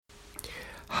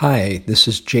Hi, this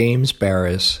is James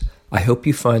Baraz. I hope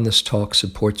you find this talk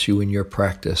supports you in your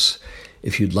practice.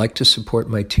 If you'd like to support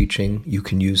my teaching, you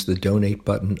can use the donate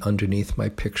button underneath my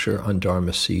picture on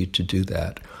Dharma Seed to do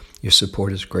that. Your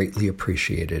support is greatly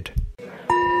appreciated.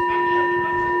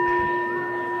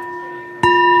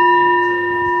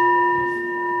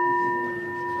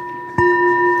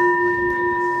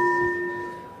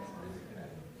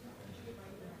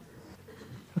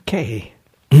 Okay,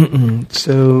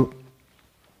 so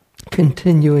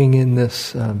continuing in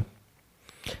this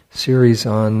series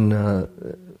on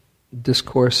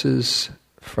discourses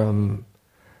from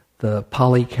the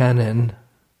Pali Canon,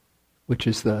 which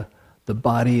is the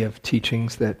body of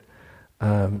teachings that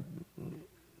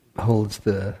holds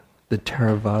the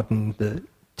Theravadan, the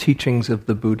teachings of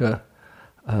the Buddha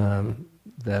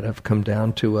that have come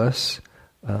down to us.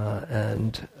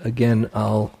 And again,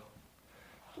 I'll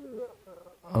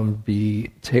be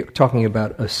talking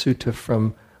about a sutta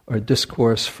from, or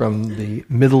discourse from the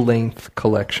middle-length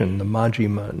collection, the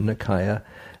Majjhima Nikaya.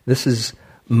 This is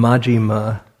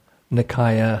Majjhima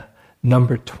Nikaya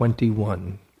number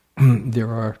 21. There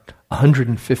are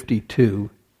 152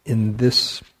 in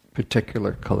this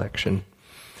particular collection.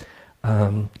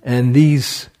 And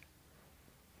the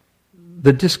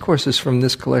discourses from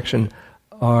this collection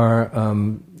are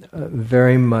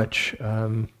very much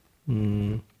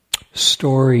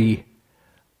story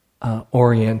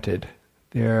oriented.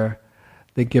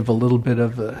 They give a little bit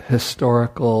of the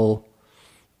historical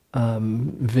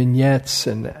vignettes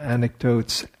and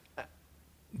anecdotes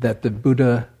that the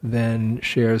Buddha then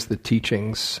shares the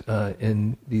teachings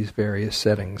in these various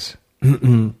settings.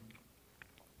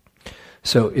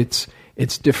 So it's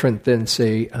different than,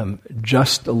 say,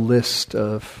 just a list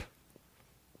of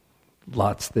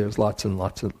there's lots and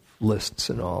lots of lists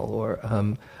and all,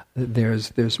 or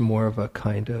there's more of a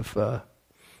kind of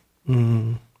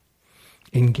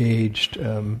engaged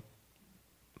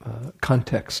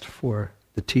context for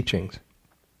the teachings.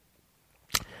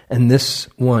 And this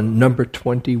one, number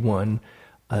 21,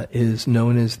 is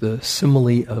known as the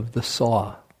Simile of the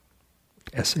Saw,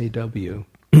 S-A-W.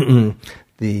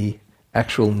 The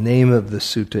actual name of the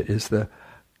sutta is the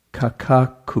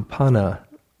Kakapana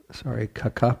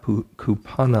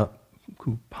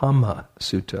Kupama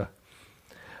Sutta.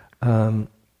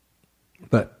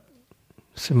 But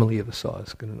Simile of the Saw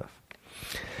is good enough.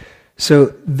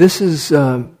 So this is,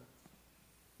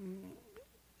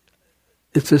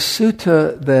 it's a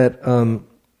sutta that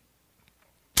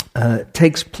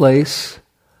takes place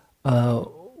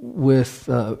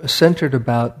centered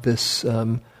about this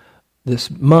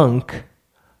monk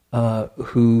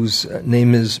whose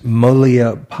name is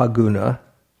Molya Paguna,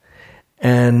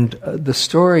 and his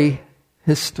story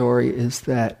is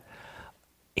that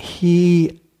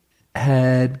he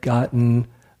had gotten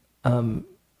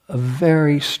a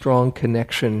very strong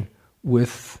connection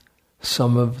with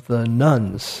some of the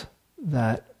nuns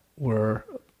that were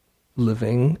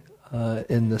living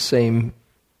in the same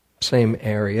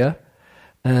area,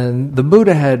 and the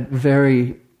Buddha had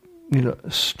very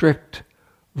strict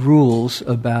rules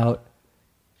about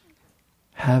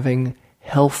having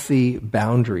healthy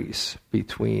boundaries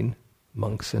between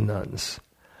monks and nuns.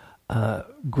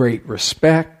 Great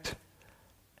respect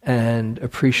and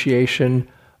appreciation,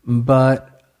 but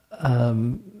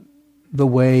the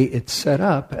way it's set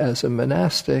up as a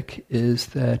monastic is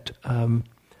that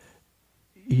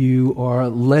you are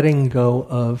letting go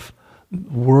of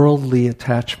worldly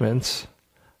attachments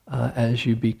as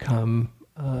you become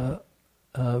a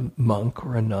monk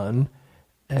or a nun,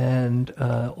 and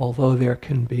although there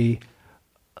can be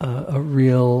a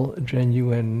real,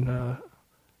 genuine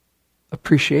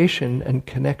appreciation and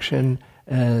connection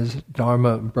as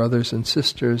Dharma brothers and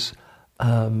sisters,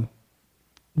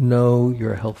 know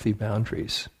your healthy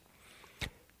boundaries.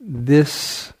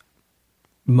 This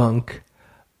monk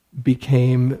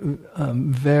became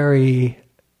very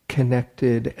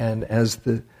connected, and as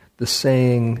the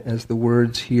saying, as the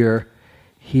words here,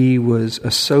 he was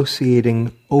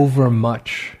associating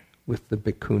overmuch with the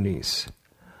bhikkhunis.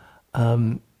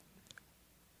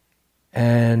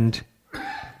 And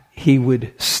he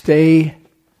would stay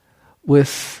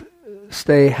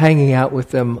hanging out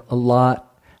with them a lot,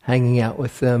 hanging out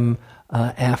with them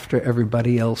after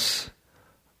everybody else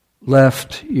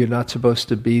left. You're not supposed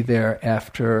to be there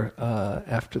after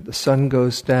the sun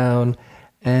goes down,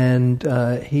 and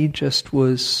he just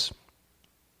was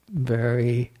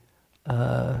very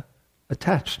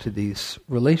attached to these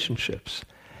relationships,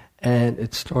 and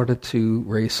it started to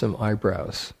raise some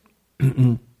eyebrows,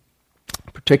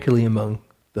 particularly among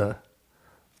the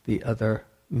other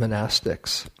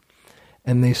monastics,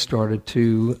 and they started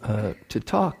to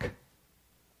talk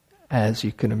as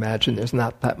you can imagine, there's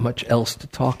not that much else to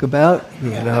talk about,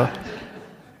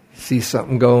 See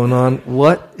something going on.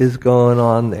 What is going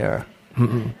on there?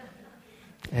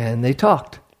 And they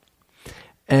talked.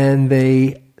 And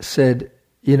they said,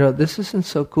 this isn't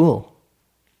so cool.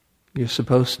 You're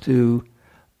supposed to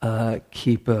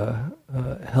keep a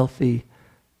healthy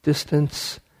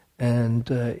distance, and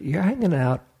you're hanging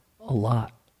out a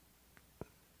lot.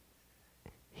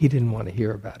 He didn't want to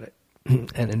hear about it.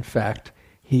 And in fact,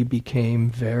 he became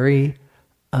very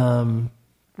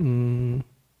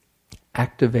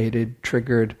activated,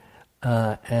 triggered,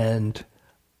 and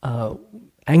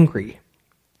angry.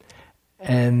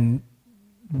 And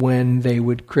when they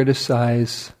would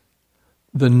criticize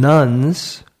the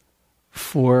nuns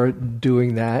for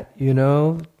doing that,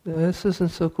 this isn't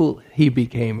so cool, he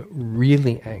became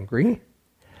really angry.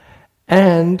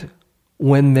 And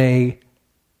when they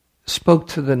spoke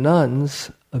to the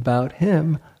nuns about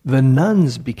him, the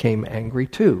nuns became angry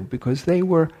too, because they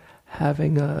were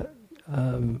having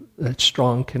that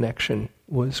strong connection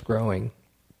was growing.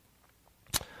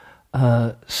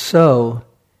 So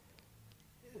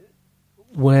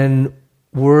when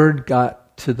word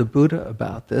got to the Buddha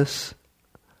about this,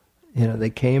 they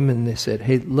came and they said,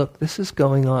 hey, look, this is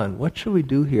going on. What should we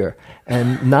do here?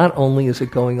 And not only is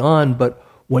it going on, but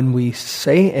when we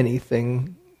say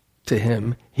anything to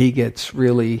him, he gets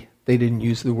really, they didn't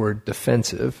use the word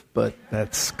defensive, but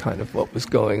that's kind of what was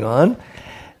going on.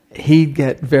 He'd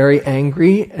get very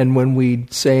angry, and when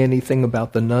we'd say anything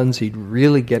about the nuns, he'd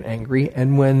really get angry.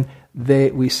 And when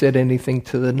we said anything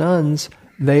to the nuns,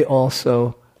 they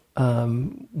also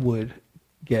would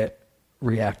get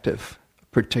reactive,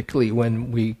 particularly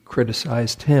when we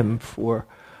criticized him for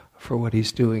what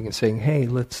he's doing and saying, hey,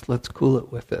 let's cool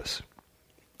it with this.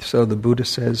 So the Buddha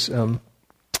says, why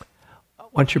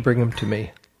don't you bring him to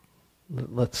me?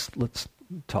 Let's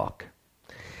talk.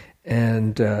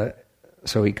 And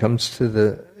so he comes to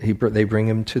they bring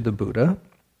him to the Buddha,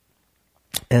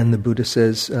 and the Buddha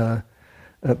says,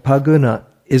 Paguna,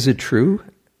 is it true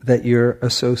that you're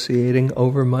associating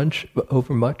overmuch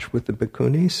with the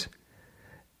bhikkhunis?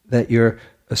 That you're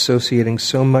associating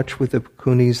so much with the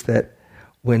bhikkhunis that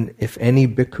if any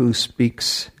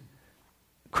bhikkhu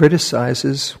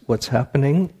criticizes what's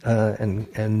happening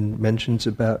and mentions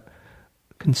about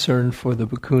concern for the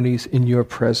bhikkhunis in your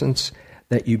presence,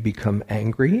 that you become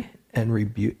angry and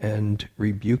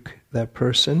rebuke that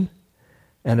person?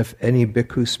 And if any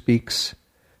bhikkhu speaks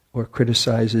or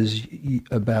criticizes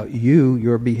about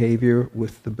your behavior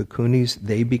with the bhikkhunis,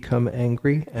 they become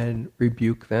angry and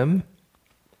rebuke them?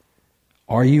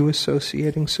 Are you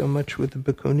associating so much with the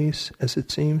bhikkhunis as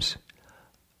it seems?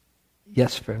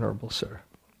 Yes, Venerable Sir.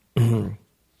 The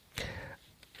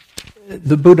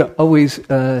Buddha always,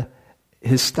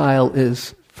 his style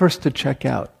is first to check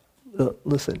out.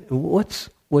 Listen, what's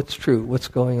true? What's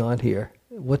going on here?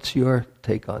 What's your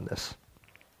take on this?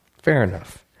 Fair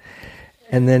enough.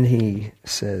 And then he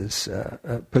says,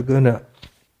 Paguna,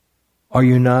 are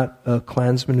you not a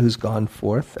clansman who's gone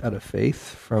forth out of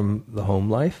faith from the home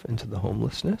life into the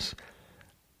homelessness?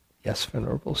 Yes,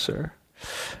 Venerable Sir.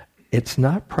 It's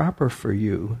not proper for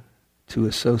you to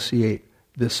associate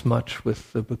this much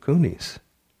with the bhikkhunis.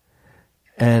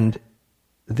 And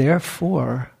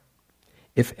therefore,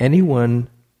 if anyone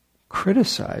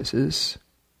criticizes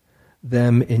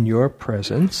them in your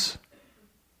presence,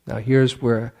 now here's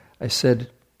where I said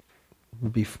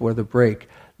before the break,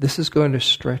 this is going to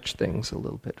stretch things a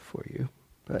little bit for you.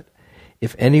 But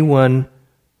if anyone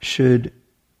should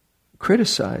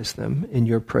criticize them in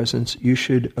your presence, you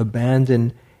should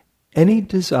abandon any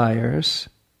desires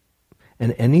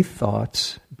and any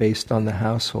thoughts based on the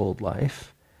household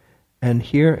life, and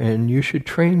herein you should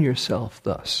train yourself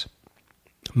thus.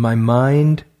 My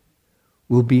mind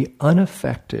will be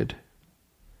unaffected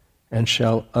and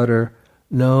shall utter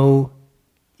no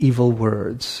evil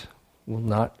words, will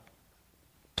not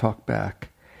talk back,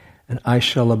 and I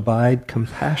shall abide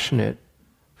compassionate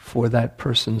for that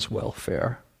person's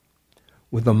welfare,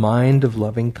 with a mind of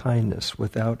loving kindness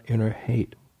without inner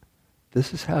hate.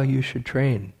 This is how you should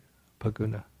train,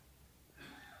 Paguna.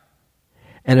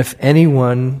 And if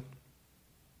anyone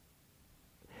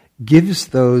gives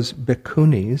those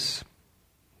bhikkhunis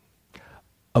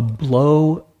a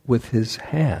blow with his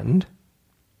hand,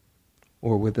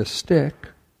 or with a stick,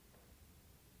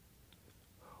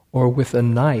 or with a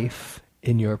knife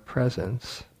in your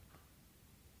presence,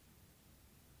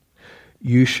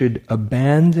 you should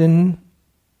abandon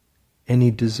any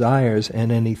desires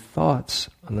and any thoughts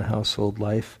on the household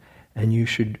life, and you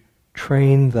should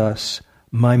train thus,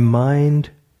 my mind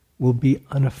will be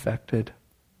unaffected.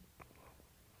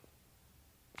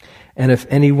 And if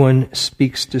anyone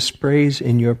speaks dispraise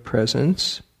in your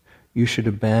presence, you should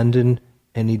abandon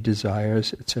any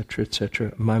desires, etc.,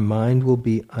 etc. My mind will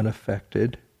be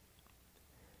unaffected,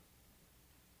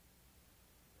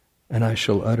 and I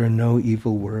shall utter no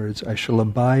evil words. I shall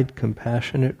abide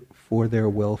compassionate for their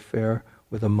welfare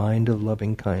with a mind of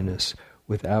loving kindness,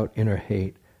 without inner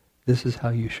hate. This is how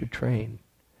you should train.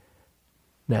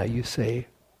 Now you say,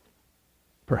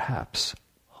 perhaps,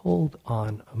 hold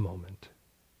on a moment.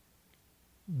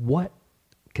 What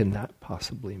can that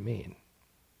possibly mean?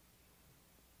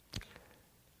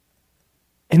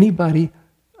 Anybody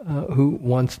who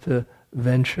wants to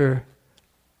venture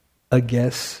a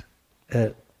guess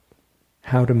at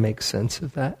how to make sense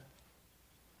of that?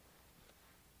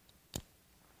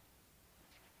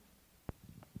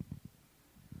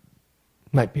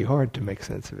 Might be hard to make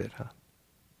sense of it, huh?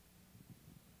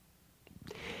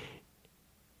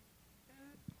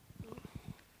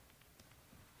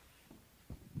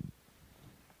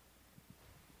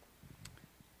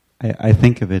 I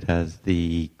think of it as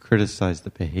criticize the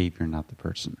behavior, not the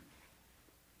person.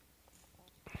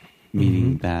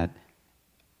 Meaning that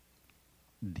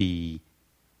the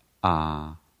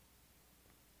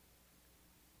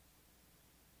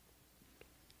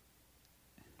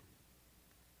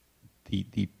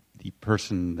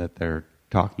person that they're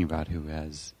talking about who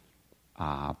has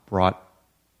brought,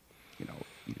 either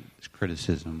this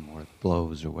criticism or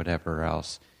blows or whatever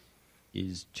else,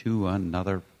 is to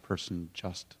another person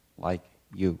just like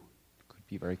you. Could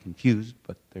be very confused,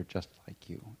 but they're just like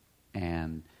you.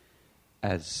 And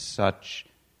as such,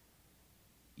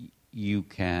 you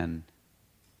don't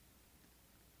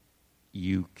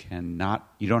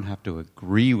have to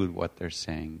agree with what they're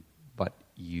saying, but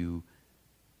you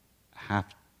have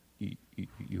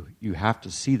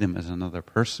to see them as another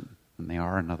person, and they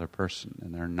are another person,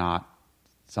 and they're not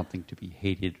something to be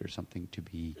hated or something to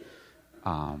be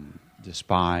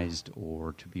despised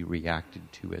or to be reacted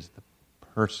to as the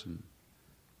person,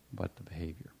 but the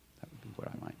behavior. That would be what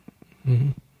I might.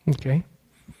 Mm-hmm. Okay.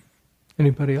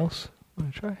 Anybody else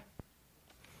want to try?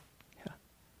 Yeah.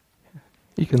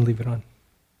 You can leave it on.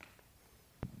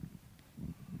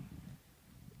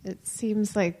 It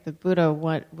seems like the Buddha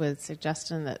was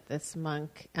suggesting that this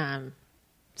monk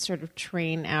sort of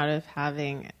train out of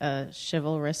having a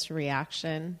chivalrous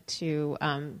reaction to,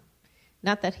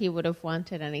 not that he would have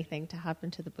wanted anything to happen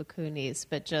to the bhikkhunis,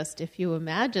 but just if you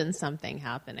imagine something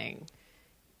happening,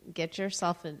 get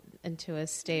yourself into a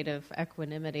state of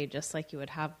equanimity just like you would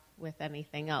have with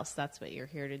anything else. That's what you're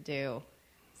here to do.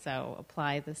 So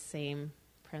apply the same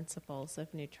principles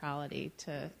of neutrality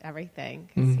to everything,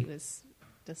 because he was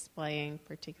displaying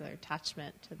particular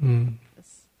attachment to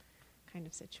this kind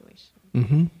of situation.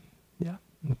 Mm-hmm. Yeah,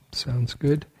 sounds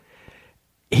good.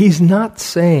 He's not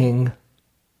saying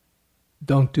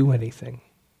don't do anything,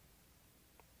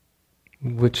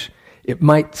 which it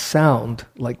might sound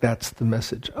like that's the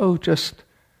message. Oh, just,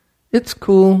 it's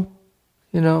cool,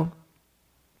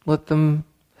 let them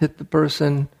hit the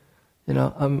person,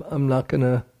 I'm not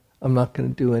gonna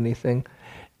do anything.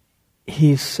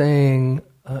 He's saying,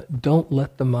 don't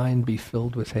let the mind be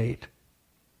filled with hate.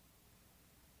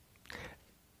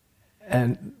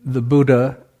 And the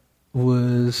Buddha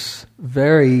was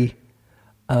very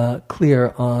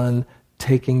clear on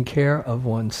taking care of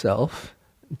oneself,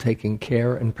 taking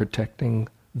care and protecting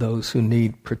those who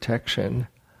need protection.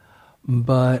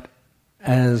 But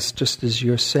just as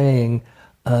you're saying,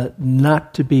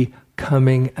 not to be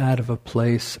coming out of a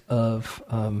place of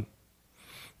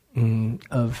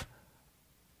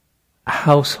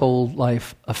household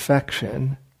life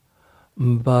affection,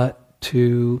 but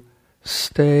to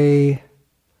stay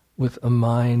with a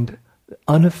mind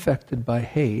unaffected by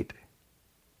hate,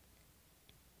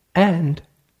 and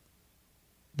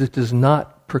that does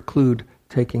not preclude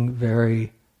taking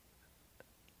very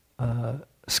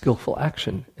skillful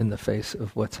action in the face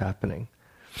of what's happening.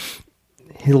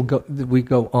 We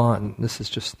go on. This is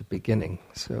just the beginning.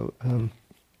 So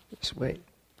just wait.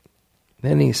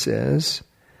 Then he says,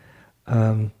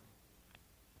 and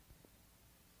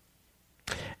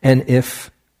if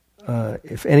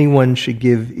anyone should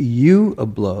give you a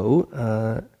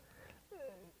blow,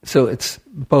 so it's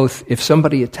both if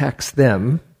somebody attacks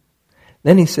them,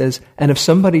 then he says, and if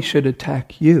somebody should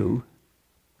attack you,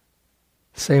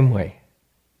 same way.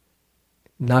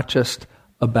 Not just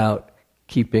about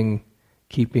keeping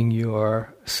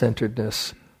your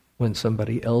centeredness when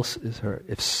somebody else is hurt.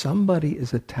 If somebody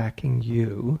is attacking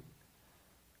you,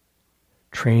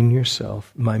 train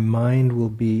yourself. My mind will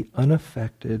be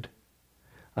unaffected.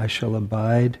 I shall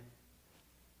abide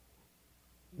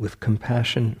with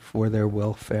compassion for their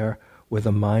welfare with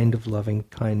a mind of loving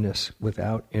kindness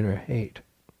without inner hate.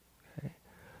 Okay?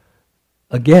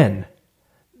 Again,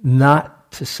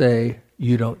 not to say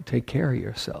you don't take care of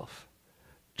yourself.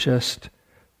 Just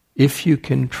if you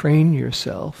can train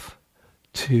yourself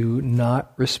to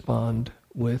not respond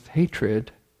with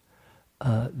hatred,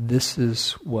 this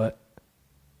is what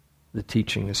the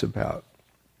teaching is about.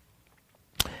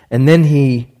 And then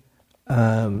he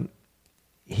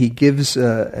gives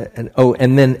and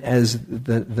then as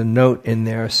the note in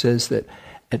there says that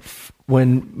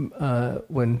when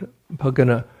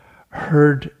Pagana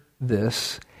heard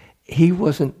this, he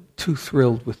wasn't too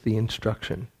thrilled with the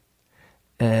instruction,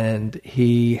 and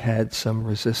he had some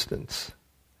resistance.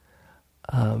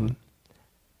 And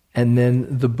then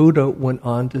the Buddha went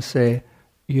on to say,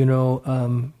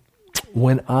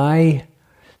 when I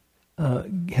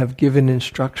have given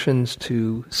instructions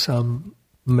to some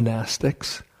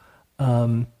monastics,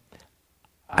 I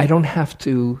don't have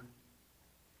to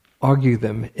argue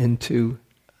them into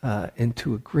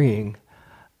agreeing.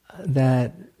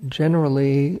 That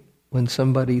generally, when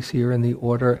somebody's here in the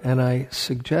order, and I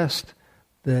suggest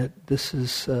that this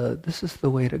is the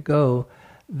way to go,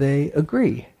 they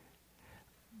agree.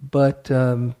 But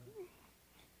you're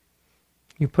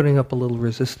putting up a little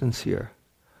resistance here.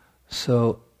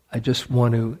 So I just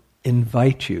want to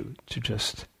invite you to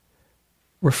just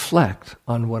reflect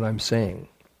on what I'm saying.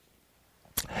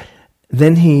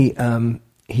 Then he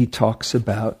talks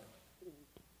about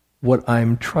what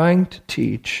I'm trying to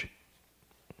teach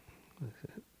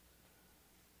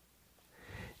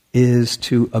is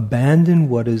to abandon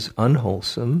what is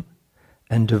unwholesome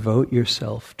and devote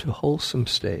yourself to wholesome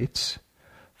states,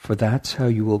 for that's how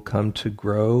you will come to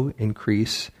grow,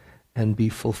 increase, and be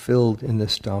fulfilled in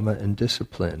this Dhamma and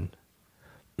discipline.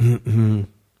 And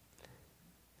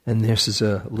this is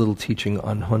a little teaching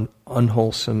on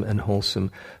unwholesome and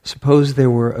wholesome. Suppose there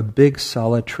were a big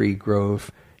solitary grove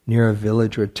near a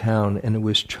village or town, and it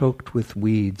was choked with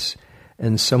weeds,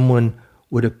 and someone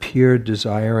would appear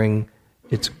desiring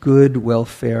its good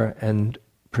welfare and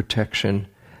protection.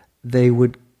 They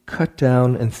would cut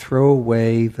down and throw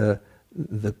away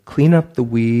clean up the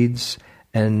weeds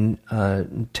and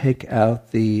take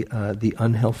out the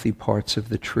unhealthy parts of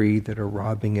the tree that are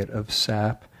robbing it of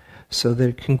sap, so that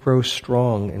it can grow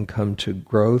strong and come to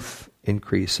growth,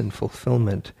 increase, and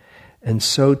fulfillment. And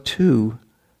so too,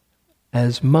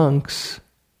 as monks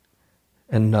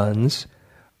and nuns,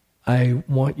 I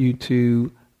want you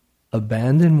to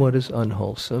abandon what is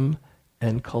unwholesome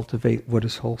and cultivate what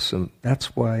is wholesome.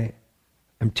 That's why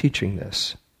I'm teaching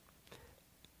this.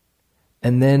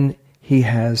 And then he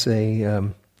has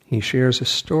he shares a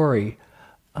story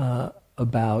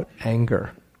about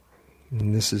anger.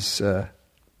 And this is, I'll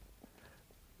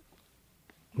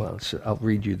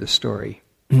read you the story.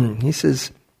 He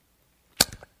says,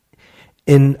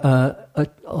 in a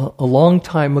long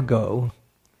time ago,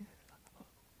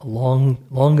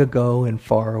 long ago and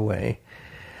far away,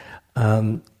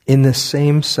 in the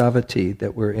same Savatthi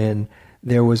that we're in,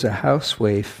 there was a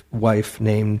housewife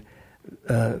named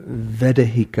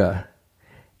Vedahika,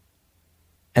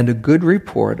 and a good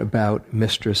report about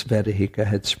Mistress Vedahika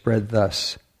had spread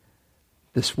thus: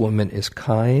 this woman is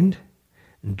kind,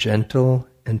 and gentle,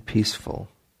 and peaceful.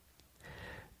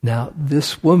 Now,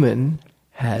 this woman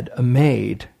had a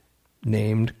maid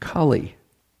named Kali,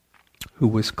 who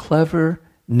was clever,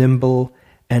 nimble,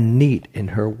 and neat in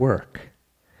her work.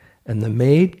 And the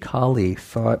maid Kali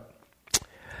thought,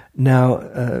 now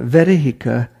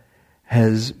Vedahika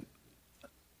has,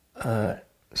 the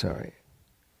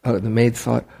maid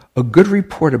thought, a good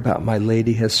report about my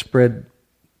lady has spread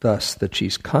thus, that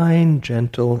she's kind,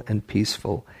 gentle, and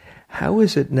peaceful. How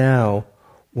is it now,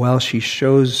 while she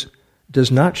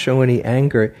does not show any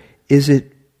anger, is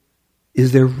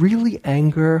there really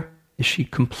anger? Is she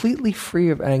completely free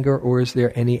of anger, or is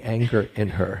there any anger in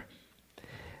her?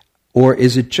 Or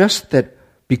is it just that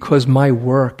because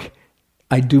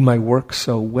I do my work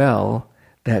so well,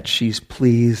 that she's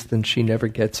pleased and she never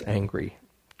gets angry?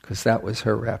 Because that was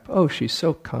her rep. Oh, she's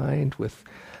so kind with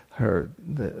her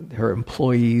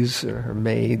employees or her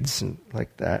maids and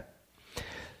like that.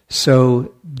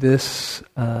 So this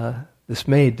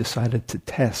maid decided to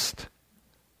test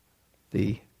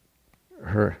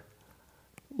her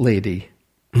lady.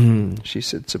 She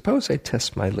said, suppose I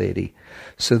test my lady.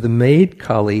 So the maid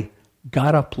Kali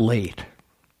got up late.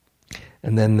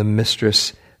 And then the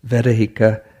mistress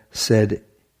Vedahika said,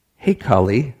 hey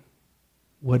Kali,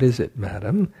 what is it,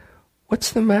 madam?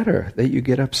 What's the matter that you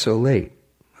get up so late?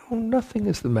 Oh, nothing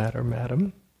is the matter,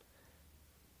 madam.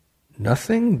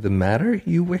 Nothing the matter,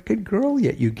 you wicked girl,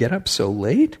 yet you get up so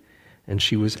late? And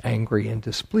she was angry and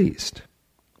displeased.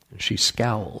 And she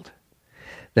scowled.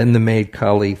 Then the maid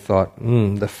Kali thought,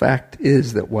 the fact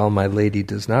is that while my lady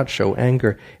does not show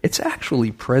anger, it's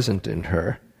actually present in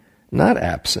her, not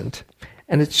absent.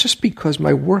 And it's just because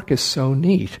my work is so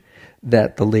neat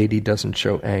that the lady doesn't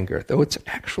show anger, though it's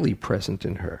actually present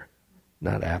in her,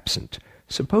 not absent.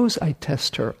 Suppose I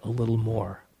test her a little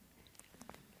more.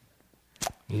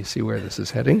 You see where this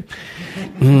is heading?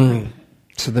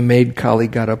 So the maid Kali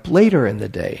got up later in the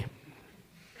day.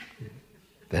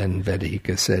 Then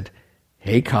Vedika said,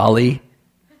 "Hey Kali,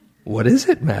 what is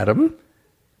it, madam?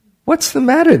 What's the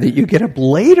matter that you get up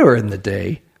later in the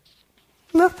day?"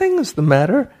 "Nothing is the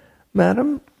matter,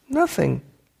 madam, nothing."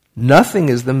 "Nothing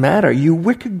is the matter, you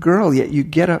wicked girl, yet you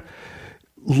get up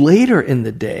later in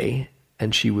the day."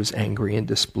 And she was angry and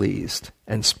displeased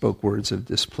and spoke words of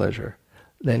displeasure.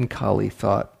 Then Kali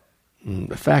thought,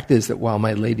 the fact is that while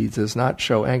my lady does not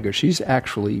show anger, she has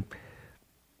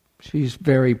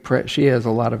a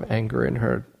lot of anger in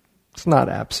her. It's not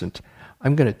absent.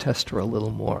 I'm going to test her a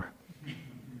little more.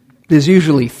 There's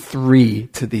usually 3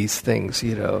 to these things,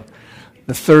 The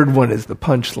third one is the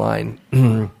punchline.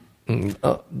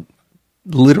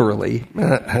 Literally.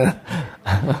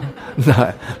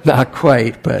 not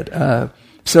quite, but...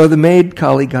 So the maid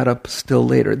Kali got up still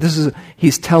later.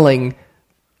 He's telling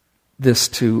this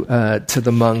to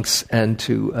the monks and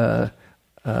to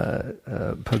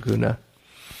Paguna.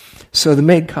 So the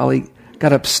maid Kali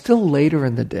got up still later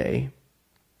in the day,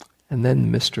 and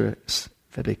then Mistress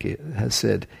Vedika has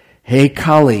said, "Hey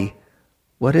Kali,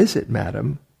 what is it,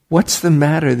 madam? What's the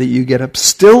matter that you get up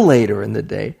still later in the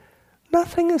day?"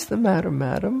 "Nothing is the matter,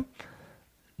 madam."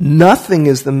 "Nothing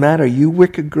is the matter, you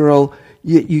wicked girl.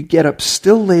 You get up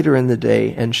still later in the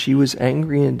day." And she was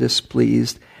angry and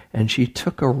displeased, and she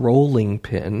took a rolling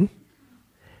pin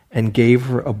and gave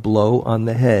her a blow on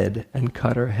the head and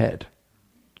cut her head.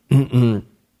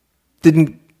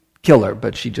 Didn't kill her,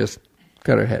 but she just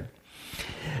cut her head.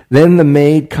 Then the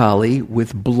maid Kali,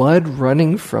 with blood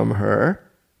running from her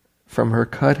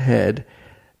cut head,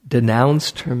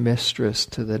 denounced her mistress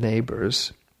to the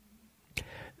neighbors.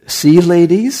 "See,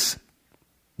 ladies,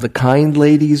 the kind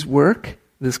lady's work.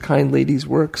 This kind lady's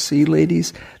work. See,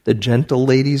 ladies, the gentle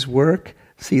lady's work.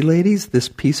 See, ladies, this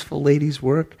peaceful lady's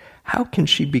work. How can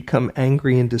she become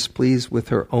angry and displeased with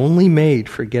her only maid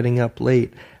for getting up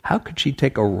late? How could she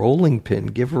take a rolling pin,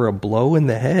 give her a blow in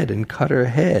the head, and cut her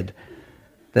head?"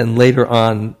 Then later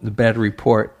on, the bad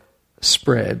report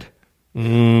spread.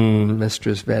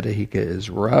 Mistress Vedika is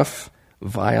rough,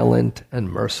 violent, and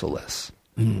merciless.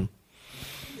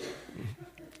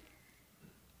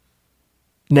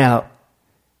 Now,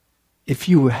 if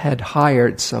you had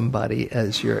hired somebody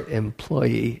as your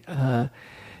employee,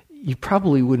 you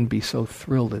probably wouldn't be so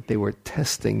thrilled that they were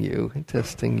testing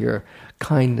your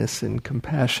kindness and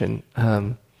compassion.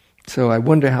 So I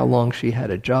wonder how long she had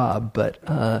a job, but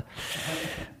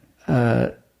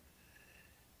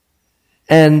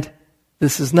and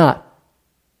this is not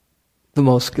the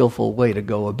most skillful way to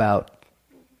go about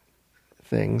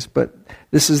things, but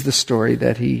this is the story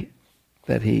that the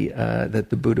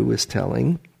Buddha was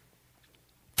telling.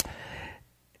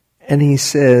 And he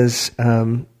says,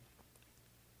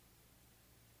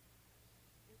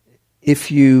 if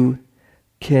you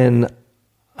can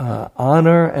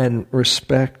honor and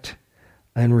respect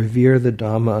and revere the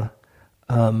Dhamma,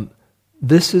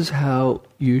 this is how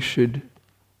you should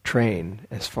train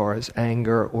as far as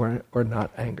anger or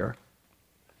not anger.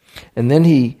 And then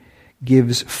he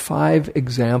gives 5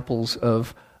 examples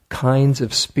of kinds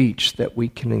of speech that we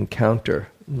can encounter.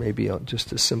 Maybe just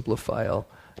to simplify, I'll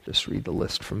just read the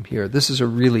list from here. This is a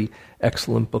really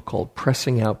excellent book called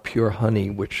Pressing Out Pure Honey,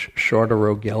 which Sharda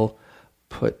Rogel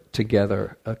put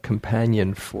together, a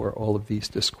companion for all of these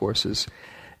discourses.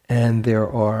 And there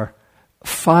are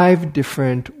 5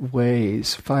 different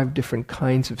ways, 5 different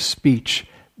kinds of speech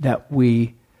that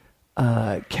we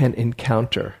can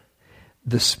encounter.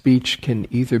 The speech can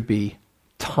either be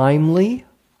timely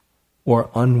or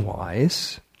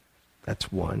unwise.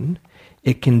 That's one.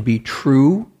 It can be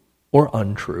true or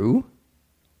untrue.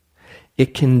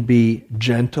 It can be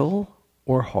gentle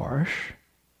or harsh.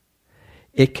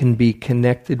 It can be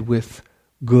connected with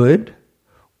good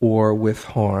or with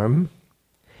harm.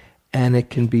 And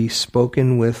it can be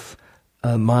spoken with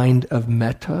a mind of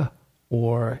metta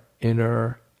or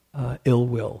inner ill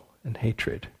will and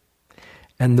hatred.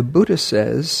 And the Buddha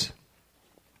says,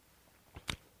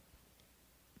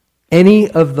 any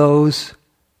of those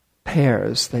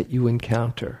pairs that you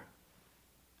encounter,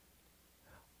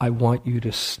 I want you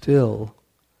to still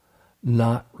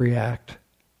not react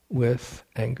with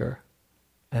anger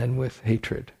and with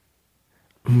hatred.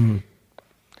 And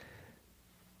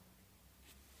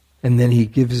then he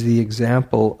gives the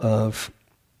example of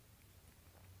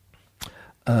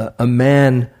a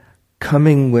man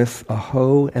coming with a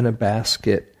hoe and a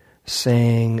basket,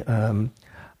 saying,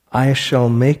 I shall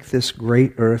make this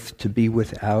great earth to be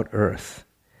without earth.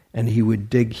 And he would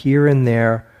dig here and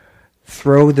there,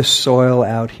 throw the soil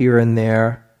out here and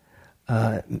there,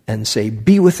 and say,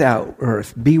 be without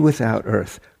earth, be without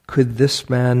earth. Could this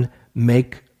man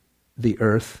make the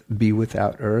earth be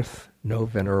without earth? No,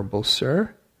 venerable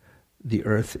sir. The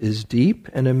earth is deep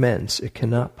and immense. It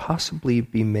cannot possibly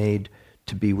be made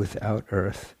to be without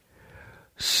earth.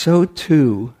 So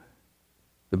too,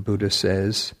 the Buddha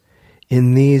says,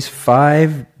 in these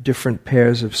 5 different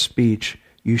pairs of speech,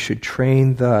 you should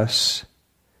train thus,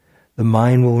 the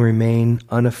mind will remain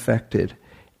unaffected.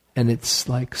 And it's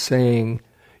like saying,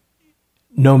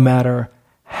 no matter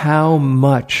how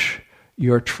much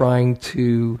you're trying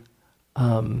to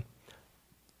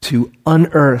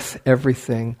unearth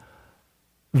everything,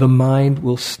 the mind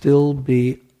will still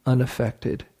be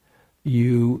unaffected.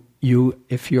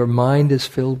 If your mind is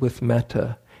filled with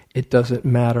metta, it doesn't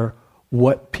matter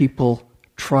what people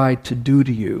try to do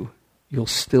to you, you'll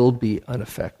still be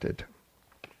unaffected.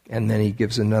 And then he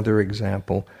gives another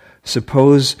example.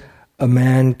 Suppose a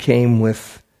man came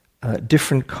with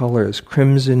different colors,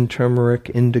 crimson,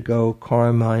 turmeric, indigo,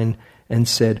 carmine, and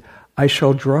said, I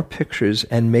shall draw pictures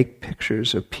and make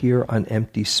pictures appear on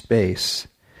empty space.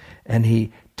 And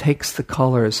he takes the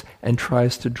colors and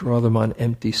tries to draw them on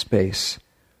empty space.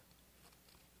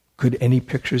 Could any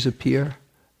pictures appear?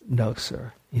 No,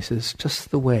 sir. He says,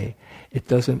 just the way. It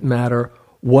doesn't matter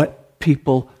what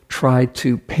people try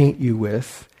to paint you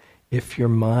with. If your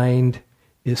mind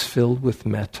is filled with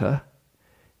metta,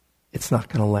 it's not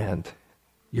going to land.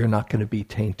 You're not going to be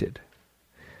tainted.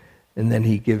 And then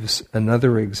he gives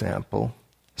another example.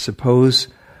 Suppose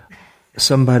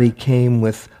somebody came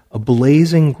with a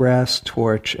blazing grass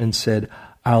torch and said,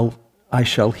 I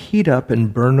shall heat up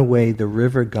and burn away the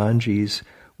river Ganges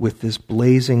with this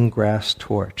blazing grass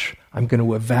torch. I'm going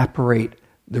to evaporate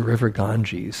the river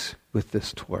Ganges with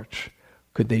this torch.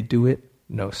 Could they do it?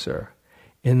 No, sir.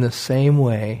 In the same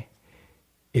way,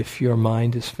 if your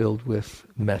mind is filled with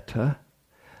metta,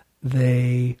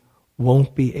 they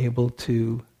won't be able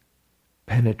to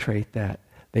penetrate that.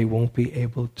 They won't be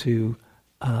able to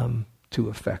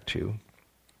affect you.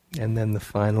 And then the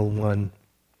final one.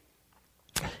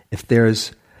 If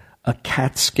there's a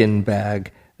catskin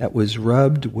bag that was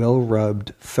rubbed, well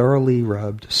rubbed, thoroughly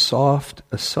rubbed, a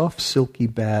soft silky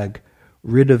bag,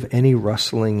 rid of any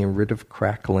rustling and rid of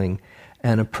crackling,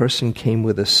 and a person came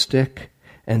with a stick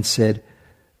and said,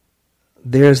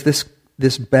 there's this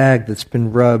bag that's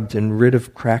been rubbed and rid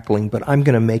of crackling, but I'm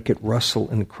going to make it rustle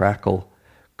and crackle.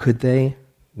 Could they?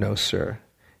 No, sir.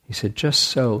 He said, just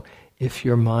so, if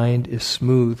your mind is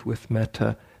smooth with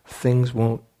metta,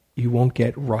 you won't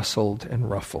get rustled and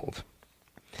ruffled.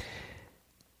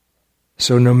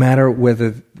 So no matter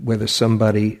whether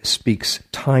somebody speaks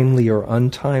timely or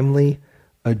untimely,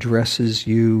 addresses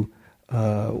you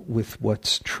with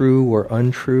what's true or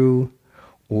untrue,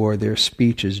 or their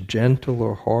speech is gentle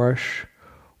or harsh,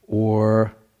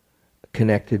 or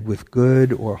connected with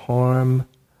good or harm,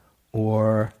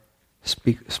 or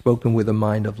spoken with a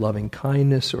mind of loving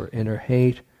kindness or inner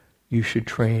hate, you should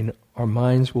train, our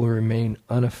minds will remain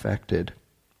unaffected.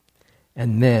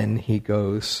 And then he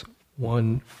goes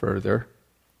one further,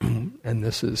 and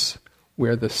this is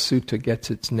where the sutta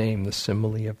gets its name, the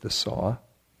simile of the saw.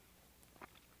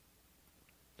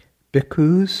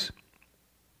 Bhikkhus,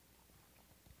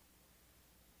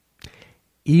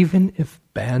 even if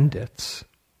bandits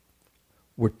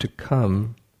were to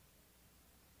come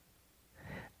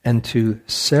and to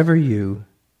sever you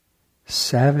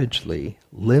savagely,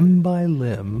 limb by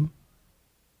limb,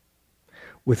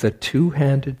 with a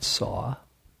 2-handed saw,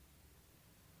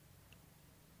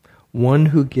 one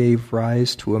who gave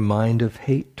rise to a mind of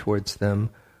hate towards them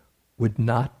would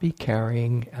not be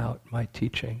carrying out my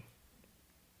teaching.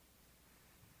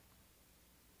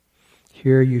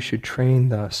 Here you should train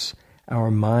thus. Our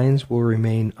minds will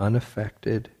remain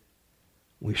unaffected.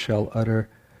 We shall utter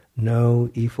no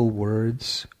evil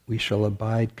words. We shall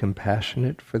abide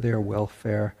compassionate for their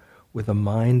welfare with a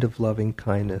mind of loving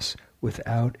kindness,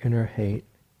 without inner hate.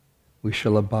 We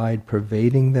shall abide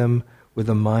pervading them with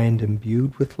a mind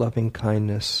imbued with loving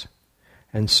kindness,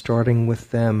 and starting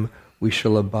with them, we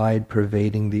shall abide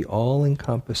pervading the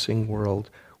all-encompassing world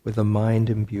with a mind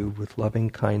imbued with loving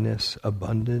kindness,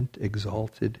 abundant,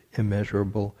 exalted,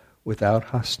 immeasurable, without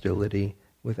hostility,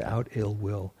 without ill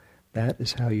will. That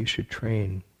is how you should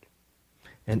train.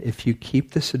 And if you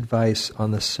keep this advice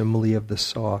on the simile of the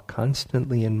saw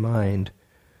constantly in mind,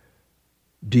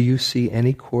 do you see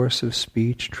any course of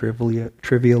speech,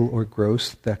 trivial or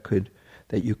gross, that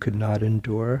that you could not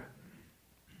endure?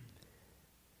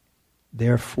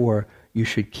 Therefore, you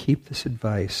should keep this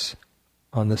advice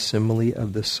on the simile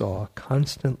of the saw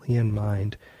constantly in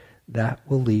mind. That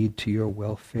will lead to your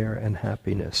welfare and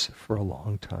happiness for a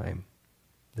long time.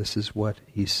 This is what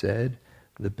he said.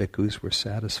 The bhikkhus were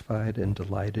satisfied and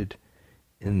delighted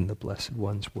in the Blessed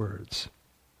One's words.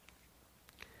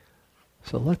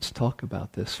 So let's talk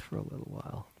about this for a little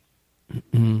while.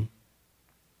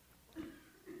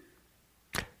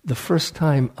 The first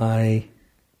time I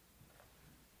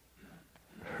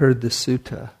heard the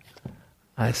sutta,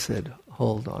 I said,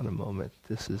 hold on a moment,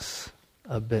 this is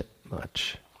a bit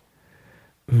much.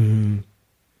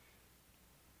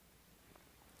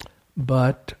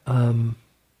 But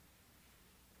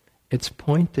it's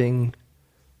pointing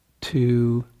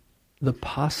to the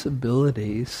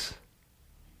possibilities,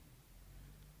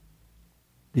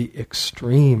 the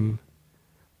extreme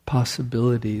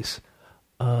possibilities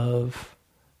of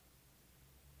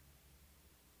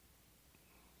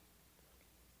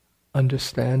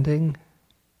understanding,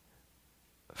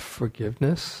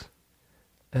 forgiveness,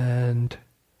 and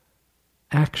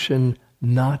action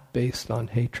not based on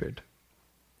hatred.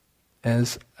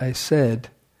 As I said,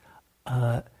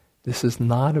 this is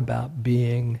not about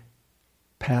being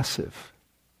passive.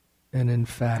 And in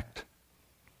fact,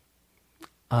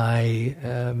 I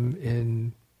am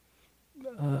in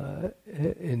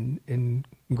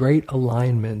great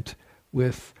alignment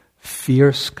with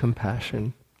fierce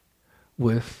compassion,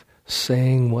 with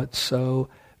saying what's so,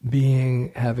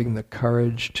 having the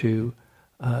courage to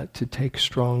take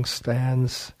strong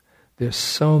stands. There's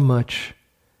so much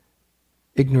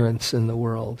ignorance in the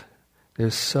world.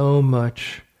 There's so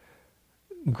much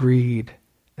greed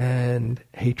and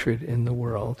hatred in the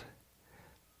world.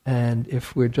 And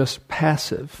if we're just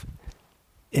passive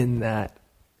in that,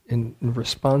 in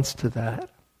response to that,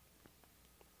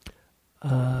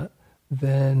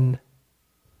 then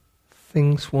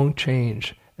things won't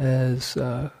change. As,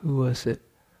 who was it?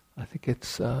 I think it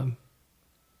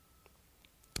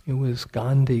was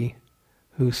Gandhi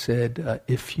who said,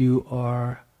 if you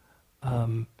are,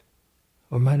 or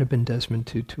it might have been Desmond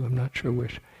Tutu, I'm not sure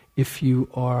which, if you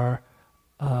are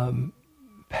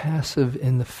passive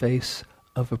in the face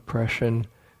of oppression,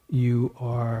 you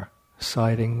are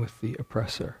siding with the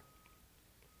oppressor.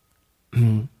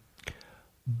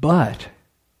 But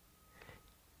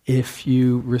if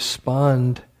you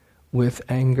respond with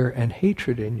anger and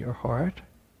hatred in your heart,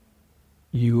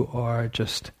 you are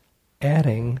just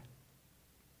adding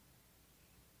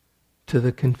to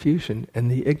the confusion and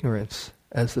the ignorance.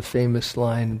 As the famous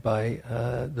line by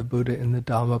the Buddha in the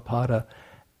Dhammapada,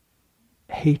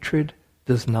 hatred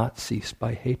does not cease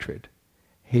by hatred.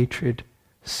 Hatred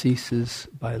ceases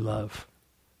by love.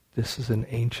 This is an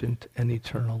ancient and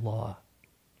eternal law.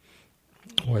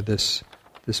 Or this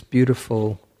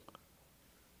beautiful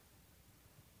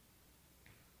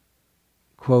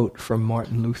quote from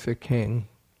Martin Luther King,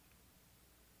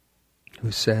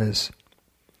 who says,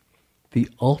 "The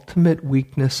ultimate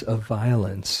weakness of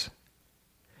violence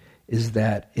is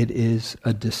that it is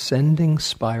a descending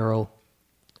spiral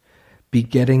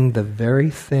begetting the very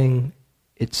thing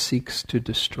it seeks to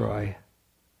destroy.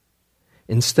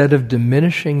 Instead of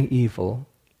diminishing evil,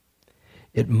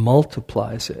 it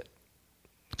multiplies it.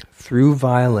 Through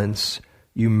violence,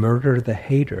 you murder the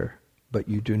hater, but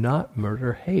you do not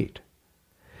murder hate.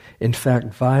 In fact,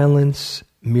 violence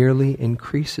merely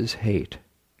increases hate.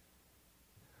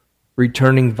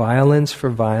 Returning violence for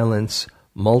violence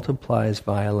multiplies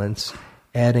violence,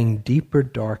 adding deeper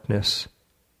darkness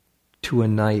to a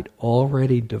night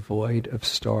already devoid of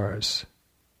stars.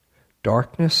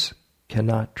 Darkness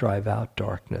cannot drive out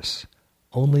darkness.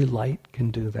 Only light can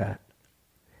do that.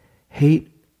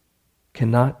 Hate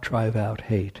cannot drive out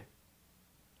hate.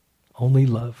 Only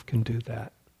love can do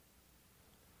that."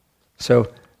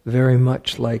 So, very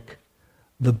much like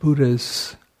the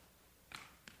Buddha's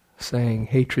saying,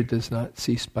 hatred does not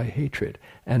cease by hatred.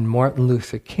 And Martin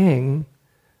Luther King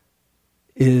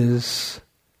is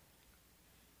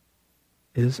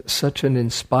such an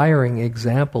inspiring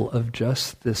example of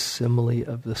just this simile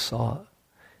of the saw.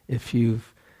 If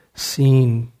you've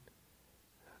seen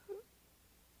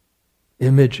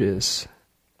images,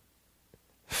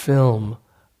 film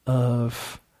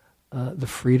of the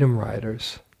Freedom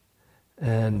Riders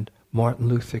and Martin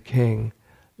Luther King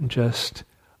just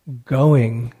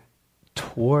going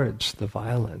towards the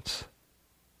violence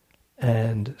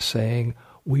and saying,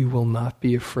 "We will not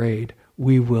be afraid.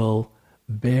 We will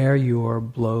bear your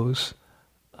blows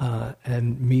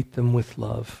and meet them with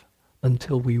love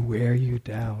until we wear you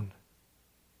down."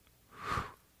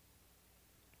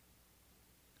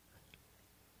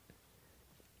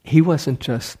 he wasn't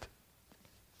just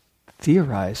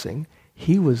theorizing,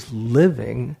 he was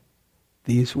living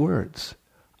these words.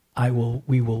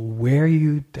 We will wear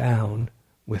you down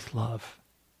with love.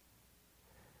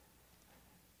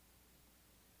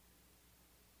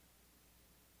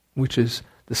 Which is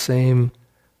the same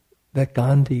that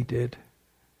Gandhi did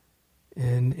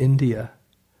in India.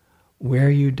 Wear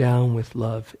you down with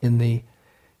love. When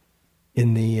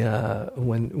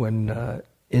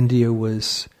India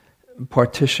was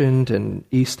partitioned and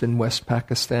East and West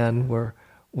Pakistan were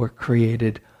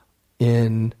created,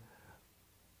 in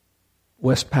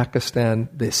West Pakistan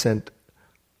they sent,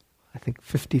 I think,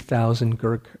 50,000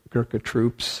 Gurkha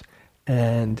troops,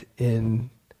 and in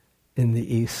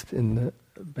the East, in the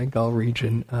Bengal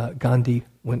region, Gandhi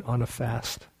went on a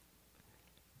fast.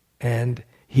 And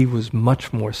he was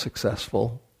much more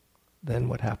successful than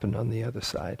what happened on the other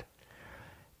side.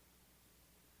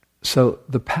 So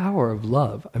the power of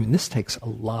love, I mean, this takes a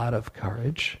lot of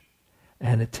courage,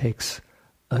 and it takes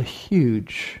a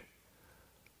huge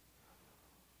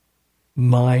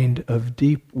mind of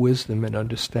deep wisdom and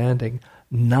understanding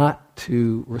not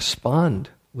to respond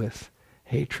with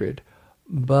hatred,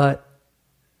 but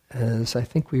as I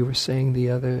think we were saying the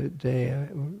other day,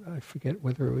 I forget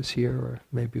whether it was here or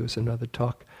maybe it was another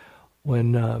talk,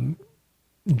 when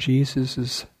Jesus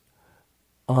is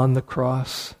on the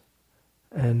cross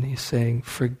and he's saying,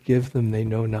 "Forgive them, they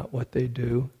know not what they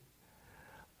do."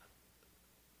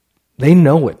 They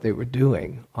know what they were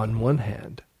doing on one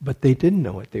hand, but they didn't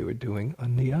know what they were doing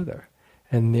on the other.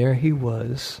 And there he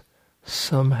was,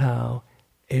 somehow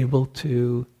able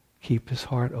to keep his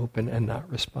heart open and not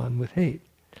respond with hate.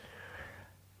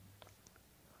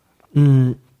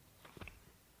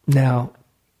 Now,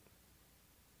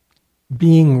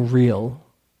 being real,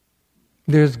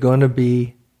 there's going to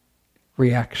be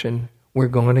reaction. We're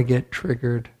going to get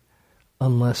triggered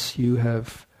unless you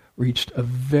have reached a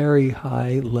very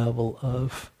high level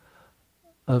of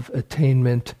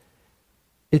attainment.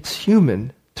 It's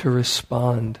human to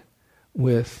respond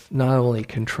with not only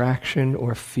contraction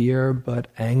or fear, but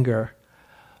anger.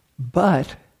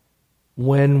 But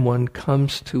when one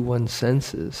comes to one's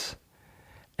senses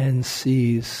and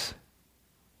sees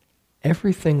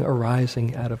everything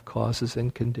arising out of causes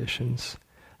and conditions,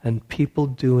 and people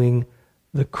doing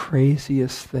the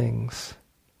craziest things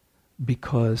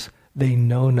because they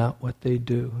know not what they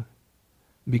do,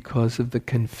 because of the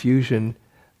confusion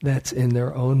that's in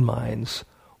their own minds,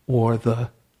 or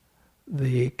the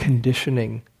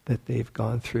conditioning that they've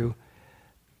gone through,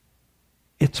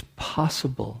 it's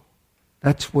possible.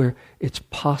 That's where it's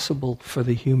possible for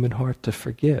the human heart to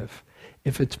forgive.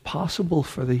 If it's possible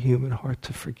for the human heart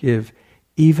to forgive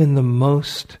even the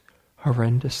most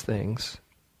horrendous things,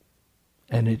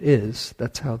 and it is,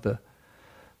 that's how the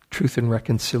Truth and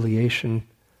Reconciliation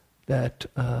that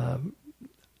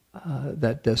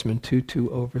Desmond Tutu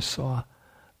oversaw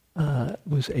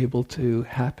was able to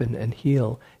happen and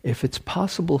heal. If it's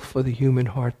possible for the human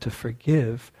heart to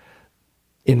forgive,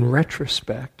 in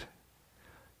retrospect,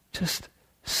 just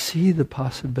see the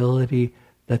possibility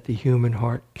that the human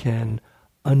heart can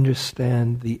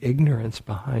understand the ignorance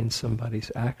behind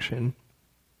somebody's action.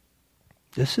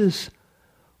 This is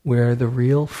where the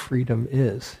real freedom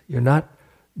is. You're not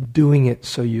doing it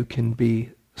so you can be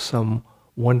some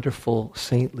wonderful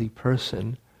saintly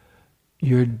person.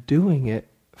 You're doing it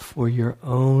for your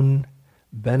own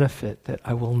benefit, that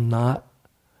I will not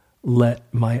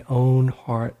let my own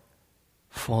heart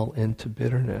fall into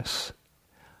bitterness.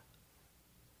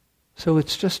 So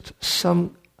it's just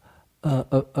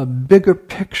a bigger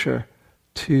picture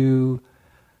to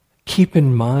keep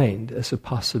in mind as a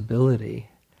possibility.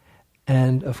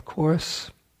 And of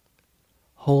course,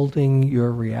 holding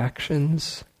your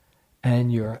reactions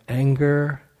and your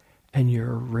anger and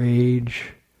your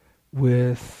rage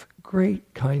with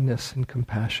great kindness and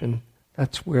compassion.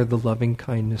 That's where the loving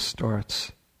kindness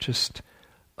starts. Just,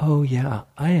 oh yeah,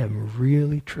 I am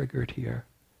really triggered here.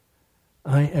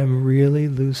 I am really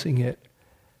losing it.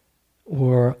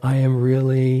 Or I am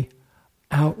really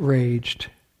outraged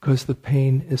because the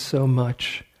pain is so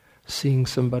much, seeing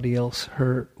somebody else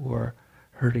hurt or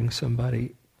hurting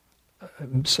somebody,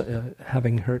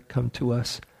 having hurt come to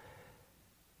us.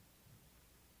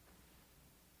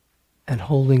 And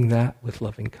holding that with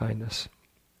loving kindness.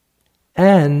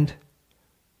 And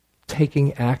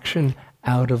taking action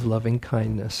out of loving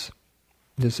kindness.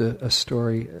 There's a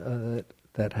story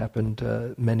that happened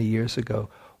many years ago.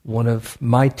 One of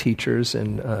my teachers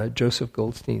and Joseph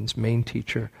Goldstein's main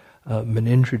teacher,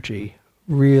 Munindraji,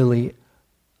 really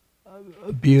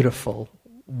beautiful,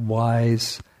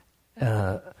 wise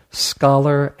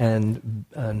scholar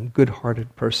and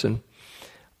good-hearted person.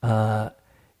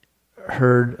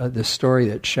 heard this story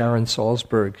that Sharon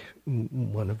Salzberg,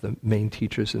 one of the main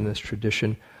teachers in this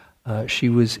tradition, she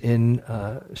was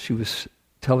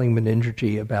telling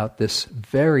Munindraji about this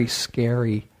very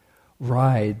scary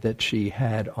ride that she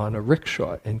had on a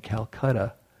rickshaw in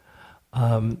Calcutta,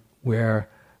 where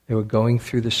they were going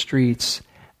through the streets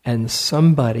and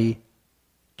somebody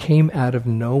came out of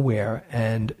nowhere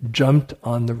and jumped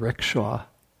on the rickshaw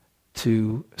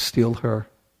to steal her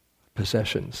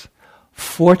possessions.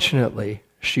 Fortunately,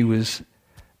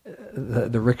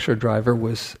 the rickshaw driver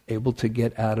was able to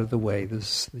get out of the way.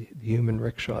 This is the human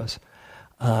rickshaws,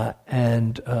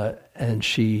 and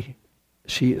she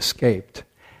escaped.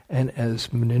 And as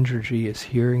Munindraji is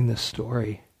hearing this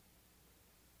story,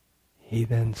 he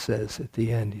then says at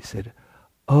the end, he said,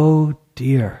 "Oh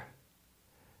dear,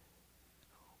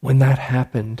 when that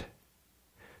happened,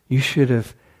 you should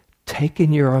have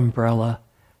taken your umbrella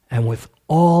and with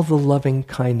all the loving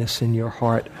kindness in your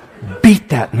heart, beat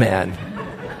that man."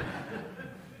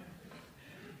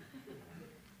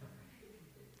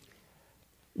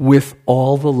 With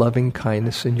all the loving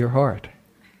kindness in your heart.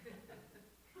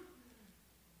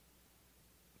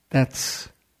 That's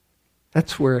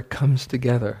where it comes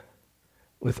together.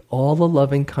 With all the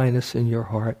loving kindness in your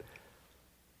heart,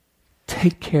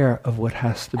 take care of what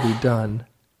has to be done,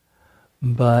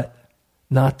 but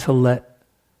not to let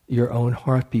your own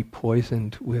heart be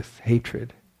poisoned with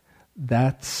hatred.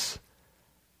 That's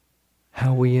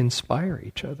how we inspire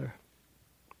each other.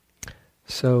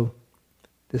 So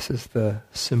this is the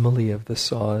simile of the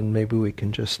saw, and maybe we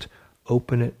can just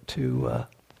open it to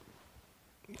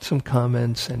some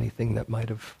comments, anything that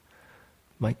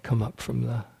might come up from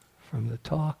the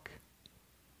talk.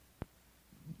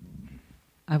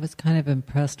 I was kind of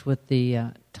impressed with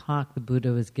the talk the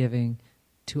Buddha was giving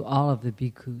to all of the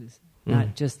bhikkhus,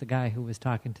 not just the guy who was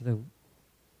talking to the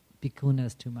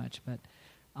bhikkhunas too much, but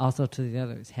also to the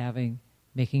others,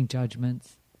 making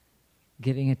judgments,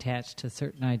 getting attached to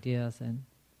certain ideas, and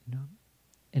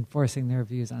enforcing their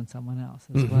views on someone else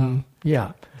as well.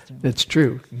 Yeah, that's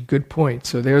true. Good point.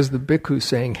 So there's the bhikkhu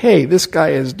saying, "Hey, this guy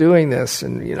is doing this,"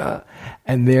 and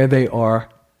and there they are,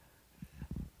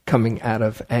 coming out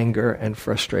of anger and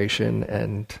frustration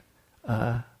and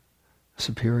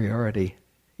superiority.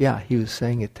 Yeah, he was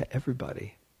saying it to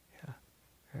everybody. Yeah,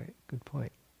 right. Good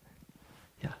point.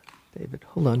 Yeah, David,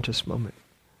 hold on just a moment.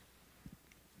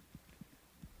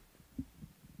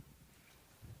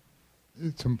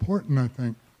 It's important, I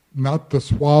think, not to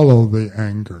swallow the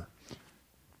anger,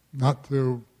 not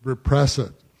to repress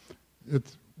it.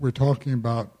 We're talking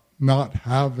about not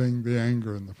having the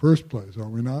anger in the first place, are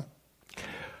we not?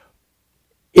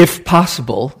 If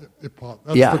possible. That's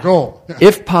the goal. Yeah.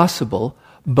 If possible,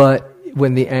 but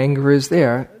when the anger is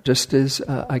there, just as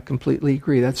I completely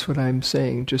agree, that's what I'm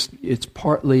saying. Just it's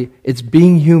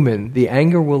being human. The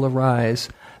anger will arise,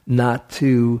 not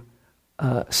to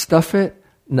stuff it,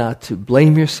 not to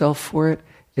blame yourself for it.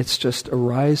 It's just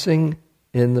arising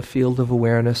in the field of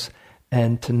awareness,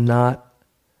 and to not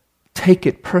take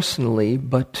it personally,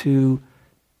 but to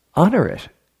honor it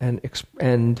and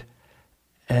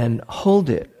hold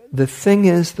it. The thing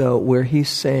is, though, what he's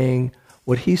saying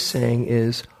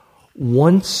is,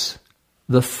 once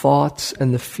the thoughts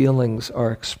and the feelings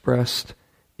are expressed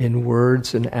in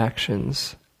words and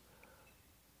actions,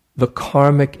 the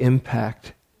karmic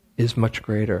impact is much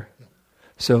greater.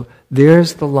 So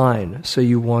there's the line. So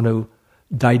you want to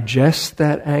digest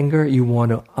that anger, you want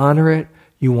to honor it,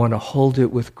 you want to hold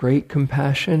it with great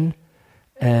compassion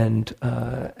and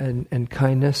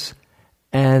kindness,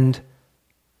 and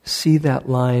see that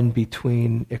line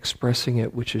between expressing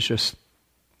it, which is just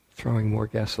throwing more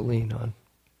gasoline on.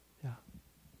 Yeah.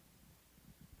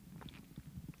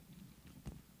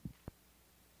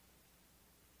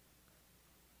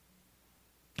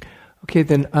 Okay,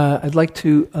 then I'd like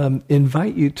to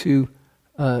invite you to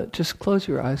just close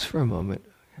your eyes for a moment,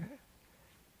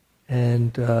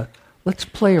 and let's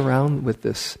play around with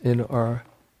this in our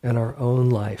own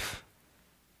life.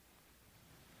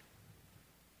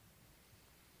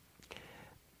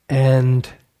 And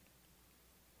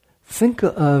think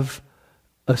of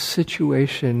a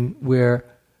situation where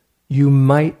you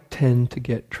might tend to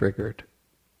get triggered.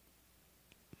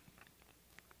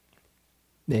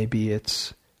 Maybe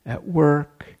it's at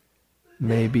work,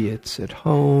 maybe it's at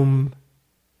home,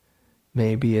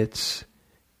 maybe it's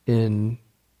in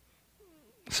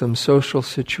some social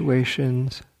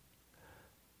situations,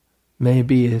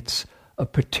 maybe it's a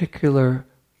particular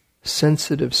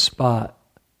sensitive spot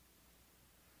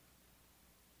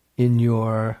in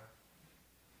your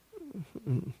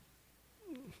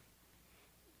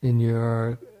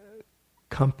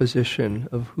composition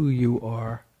of who you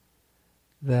are,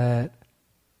 that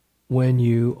when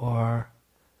you are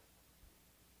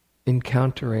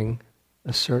encountering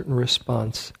a certain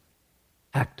response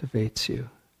activates you.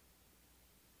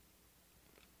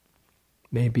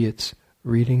 Maybe it's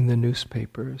reading the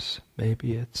newspapers,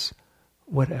 maybe it's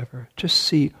whatever. Just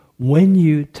see when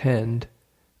you tend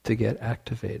to get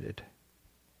activated.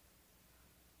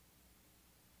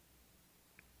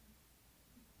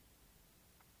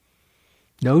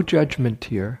 No judgment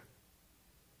here,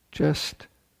 just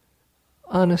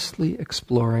honestly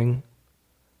exploring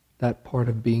that part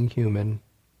of being human.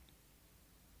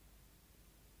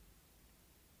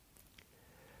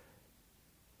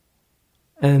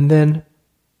 And then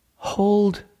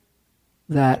hold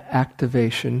that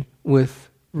activation with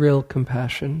real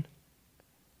compassion.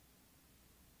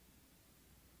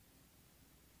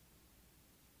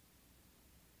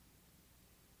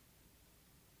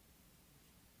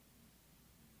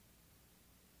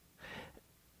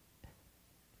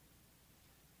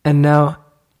 And now,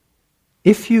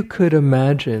 if you could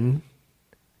imagine,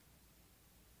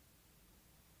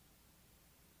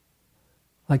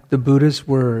 like the Buddha's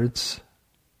words,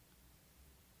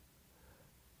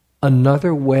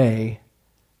 another way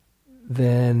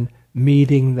than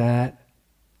meeting that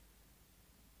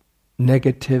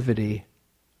negativity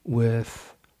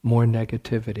with more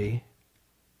negativity.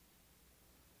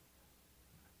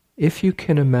 If you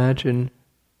can imagine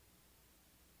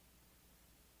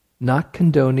not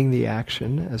condoning the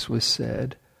action, as was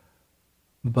said,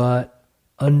 but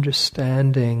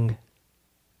understanding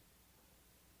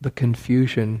the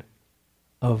confusion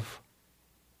of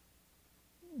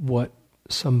what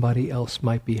somebody else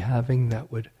might be having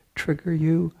that would trigger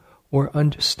you, or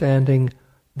understanding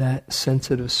that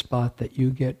sensitive spot that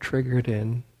you get triggered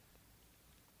in,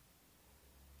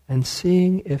 and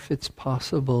seeing if it's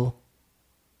possible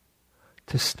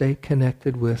to stay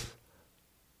connected with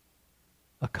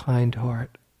a kind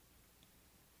heart.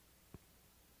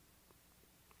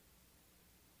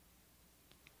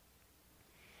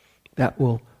 That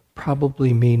will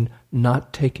probably mean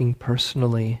not taking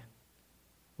personally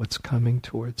what's coming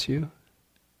towards you.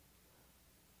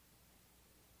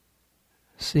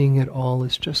 Seeing it all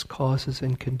as just causes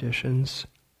and conditions.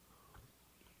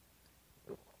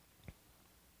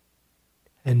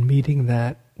 And meeting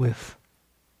that with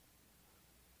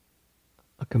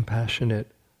a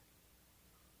compassionate,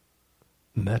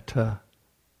 metta-filled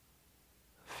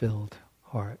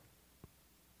heart.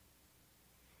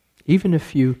 Even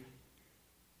if you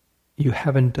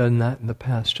haven't done that in the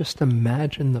past, just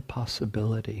imagine the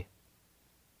possibility.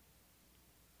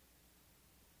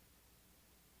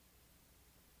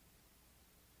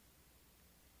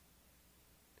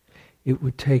 It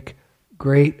would take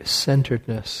great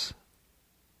centeredness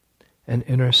and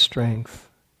inner strength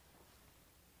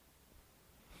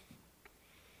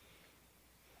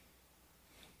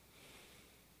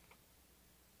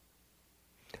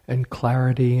and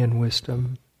clarity and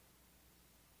wisdom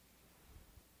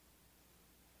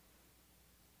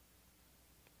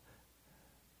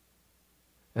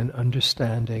and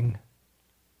understanding.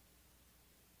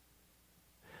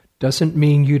 Doesn't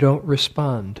mean you don't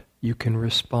respond. You can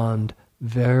respond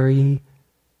very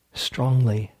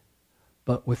strongly,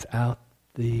 but without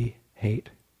the hate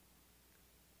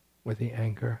or the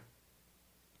anger.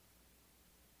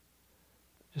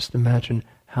 Just imagine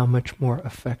how much more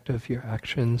effective your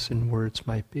actions and words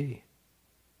might be.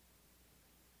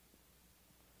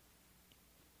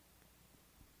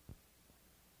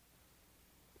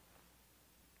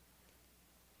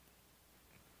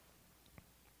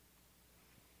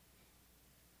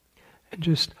 And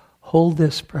just hold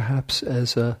this perhaps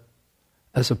as a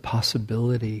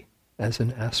possibility, as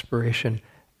an aspiration,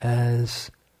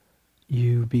 as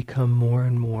you become more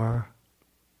and more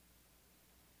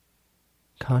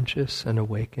conscious and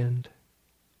awakened,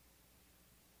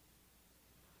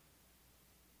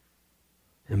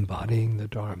 embodying the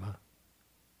Dharma.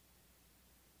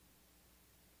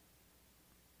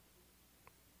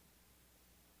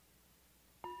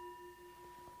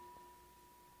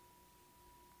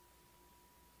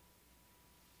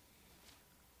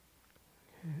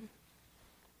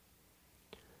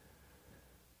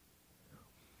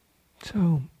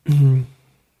 So,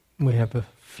 we have a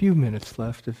few minutes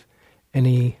left. If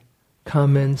any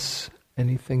comments,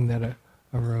 anything that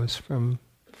arose from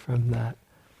that.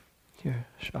 Here,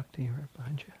 Shakti, right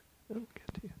behind you. I'll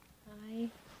get to you.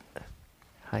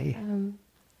 Hi. Hi.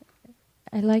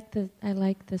 I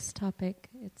like this topic.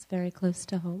 It's very close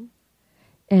to home.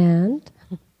 And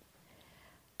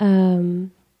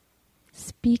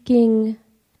speaking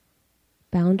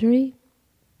boundary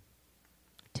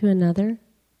to another.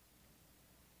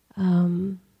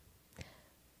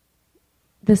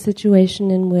 the situation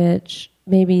in which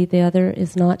maybe the other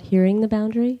is not hearing the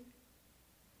boundary,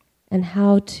 and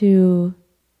how to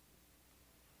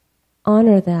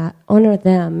honor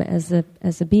them as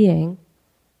a being,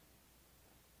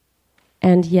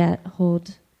 and yet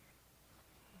hold.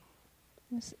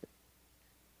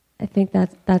 I think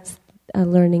that's a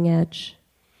learning edge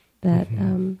that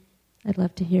I'd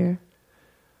love to hear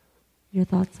your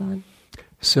thoughts on.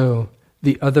 So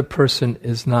the other person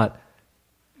is not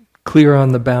clear on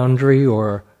the boundary,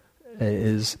 or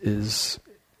is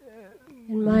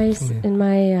in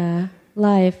my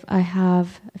life, I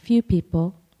have a few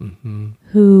people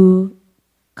who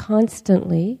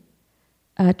constantly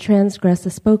transgress a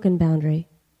spoken boundary.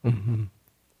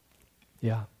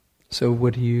 Yeah. So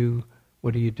what do you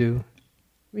do?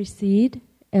 Recede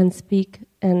and speak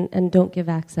and don't give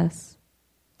access.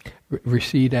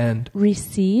 Recede and?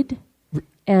 Recede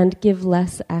and give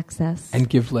less access. And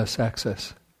give less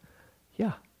access.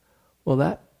 Yeah. Well,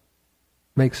 that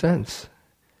makes sense.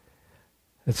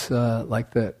 It's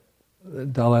like the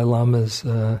Dalai Lama's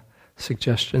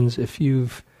suggestions. If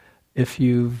you've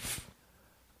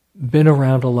been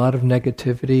around a lot of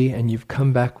negativity and you've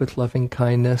come back with loving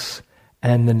kindness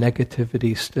and the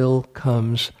negativity still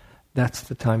comes, that's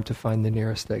the time to find the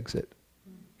nearest exit.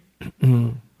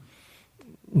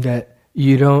 That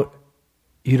you don't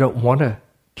want to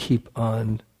keep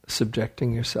on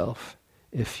subjecting yourself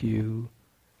if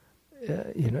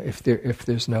if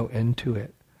there's no end to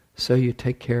it. So you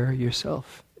take care of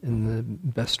yourself in the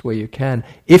best way you can.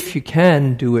 If you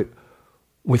can do it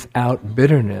without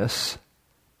bitterness,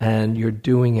 and you're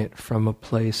doing it from a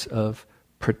place of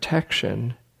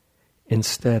protection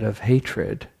instead of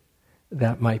hatred,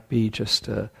 that might be just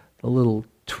a little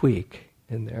tweak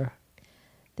in there.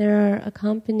 There are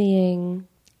accompanying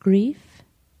grief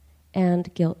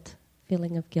and guilt,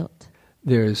 feeling of guilt.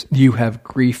 You have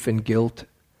grief and guilt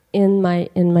in my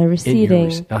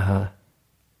receding.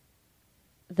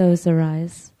 Those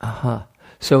arise.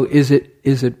 So is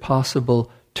it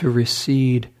possible to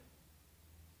recede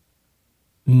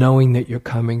knowing that you're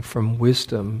coming from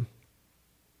wisdom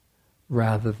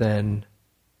rather than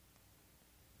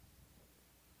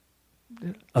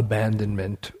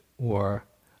abandonment or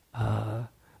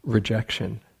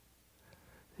rejection?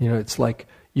 It's like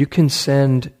you can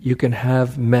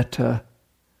have metta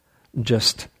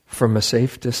just from a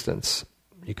safe distance.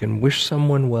 You can wish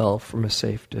someone well from a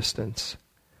safe distance.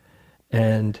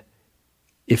 And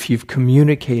if you've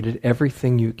communicated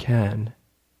everything you can,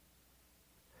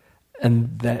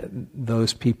 and that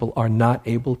those people are not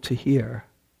able to hear,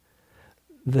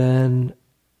 then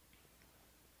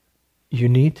you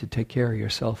need to take care of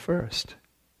yourself first.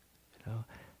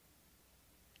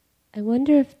 I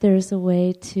wonder if there's a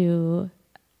way to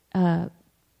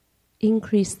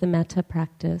increase the metta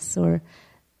practice, or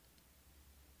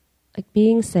like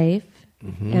being safe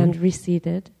and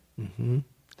receded.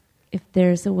 If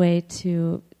there's a way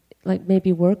to like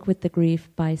maybe work with the grief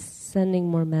by sending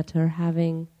more metta, or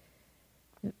having,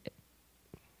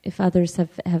 if others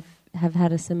have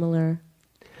had a similar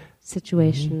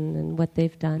situation and what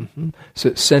they've done.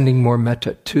 So sending more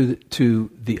metta to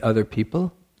the other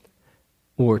people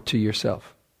or to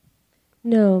yourself?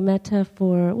 No, metta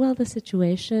for, the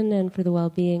situation and for the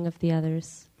well-being of the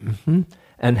others.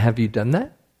 And have you done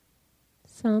that?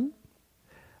 Some.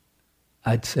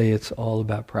 I'd say it's all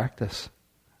about practice.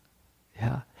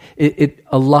 Yeah.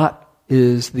 A lot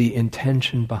is the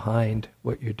intention behind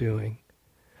what you're doing.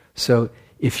 So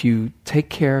if you take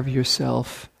care of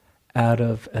yourself out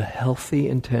of a healthy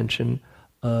intention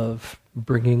of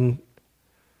bringing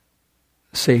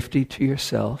safety to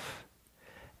yourself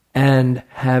and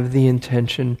have the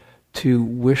intention to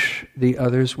wish the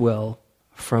others well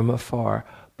from afar,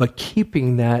 but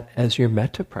keeping that as your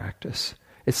metta practice.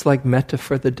 It's like metta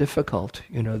for the difficult.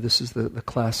 This is the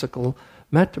classical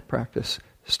metta practice.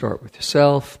 Start with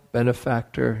yourself,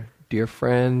 benefactor, dear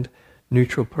friend,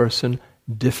 neutral person,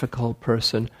 difficult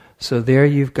person. So there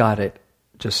you've got it,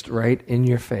 just right in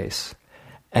your face.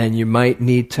 And you might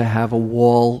need to have a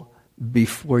wall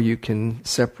before you can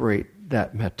separate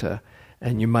that metta.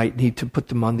 And you might need to put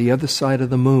them on the other side of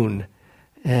the moon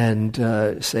and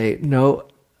say, no,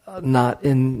 not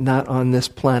on this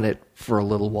planet for a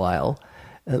little while.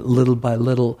 Little by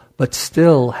little, but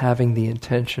still having the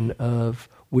intention of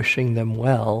wishing them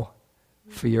well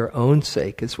for your own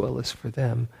sake as well as for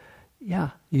them. Yeah,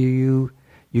 you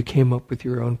came up with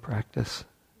your own practice.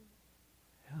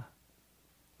 Yeah.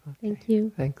 Okay. Thank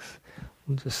you. Thanks.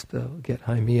 We'll just get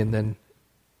Jaime and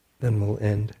then we'll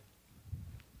end.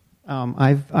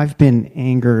 I've been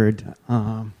angered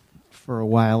for a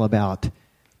while about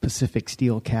Pacific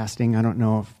steel casting. I don't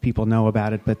know if people know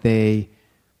about it, but they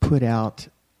put out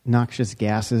noxious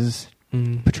gases,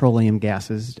 petroleum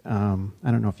gases. I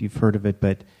don't know if you've heard of it,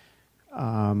 but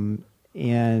and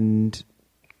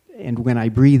when I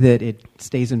breathe it, it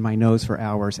stays in my nose for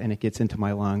hours and it gets into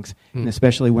my lungs, and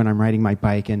especially when I'm riding my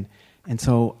bike, and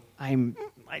so I'm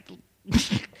like,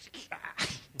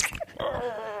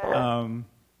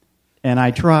 and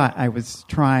I was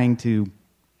trying to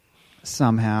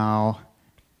somehow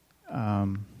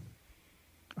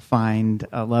find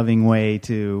a loving way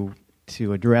to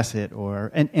address it,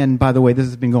 and by the way, this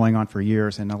has been going on for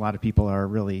years, and a lot of people are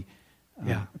really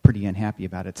pretty unhappy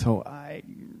about it. So how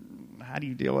do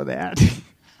you deal with that?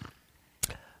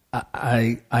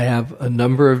 I have a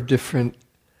number of different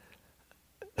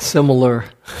similar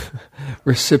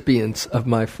recipients of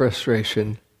my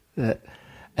frustration,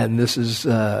 and this is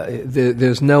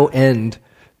there's no end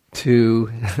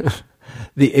to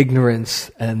the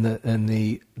ignorance and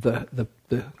the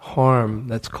harm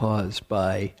that's caused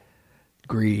by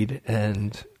greed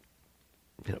and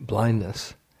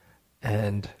blindness.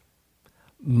 And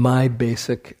my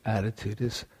basic attitude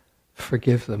is,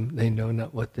 forgive them. They know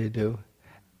not what they do.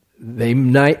 They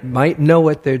might know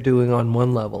what they're doing on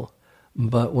one level,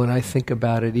 but when I think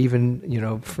about it,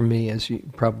 even for me, as you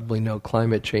probably know,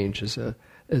 climate change is an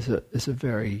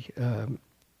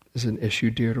issue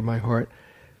dear to my heart.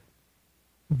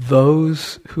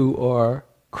 Those who are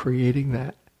creating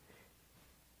that,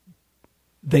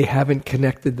 they haven't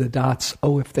connected the dots.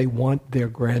 Oh, if they want their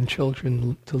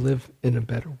grandchildren to live in a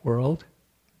better world.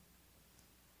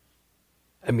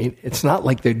 I mean, it's not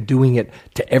like they're doing it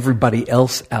to everybody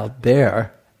else out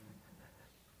there,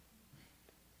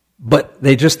 but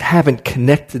they just haven't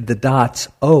connected the dots.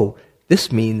 Oh,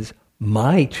 this means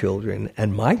my children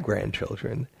and my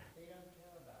grandchildren.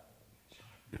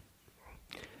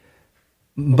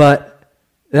 But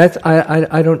that's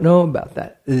I don't know about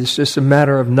that. It's just a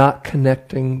matter of not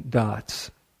connecting dots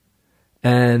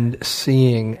and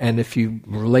seeing. And if you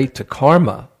relate to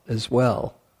karma as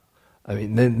well, I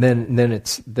mean, then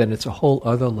it's a whole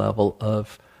other level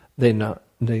of they know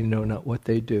not what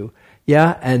they do.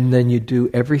 Yeah, and then you do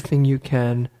everything you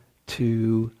can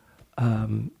to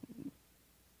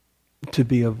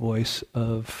be a voice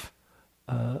of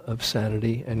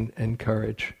sanity and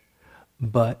courage,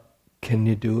 but can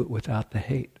you do it without the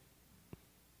hate?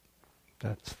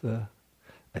 I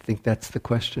think that's the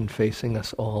question facing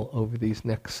us all over these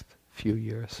next few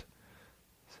years.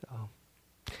 So,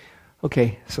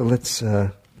 okay, so it's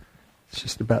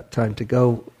just about time to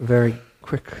go. Very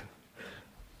quick,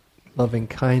 loving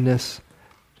kindness.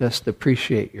 Just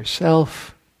appreciate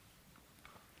yourself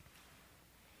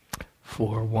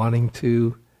for wanting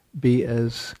to be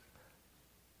as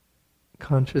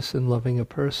conscious and loving a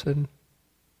person,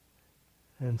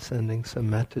 and sending some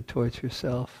metta towards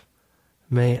yourself.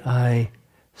 May I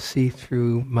see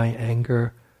through my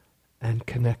anger and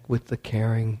connect with the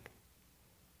caring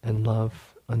and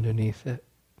love underneath it.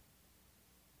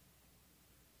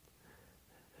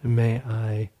 And may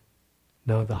I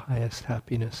know the highest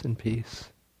happiness and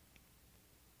peace.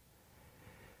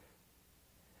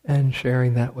 And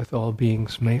sharing that with all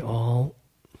beings, may all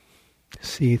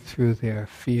see through their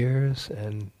fears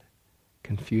and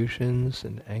confusions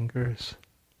and angers.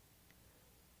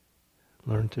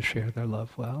 Learn to share their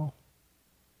love well.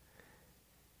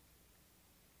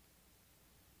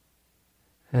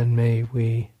 And may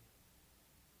we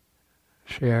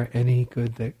share any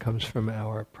good that comes from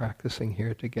our practicing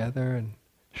here together and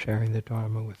sharing the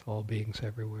Dharma with all beings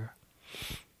everywhere.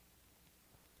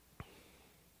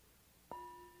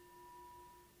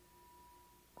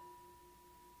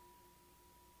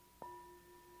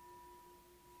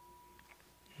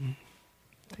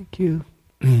 Thank you.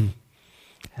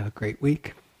 Have a great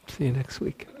week. See you next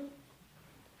week.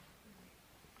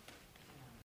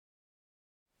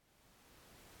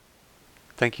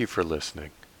 Thank you for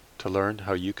listening. To learn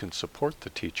how you can support the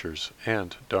teachers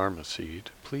and Dharma Seed,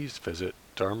 please visit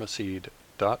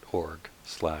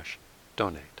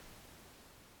dharmaseed.org/donate.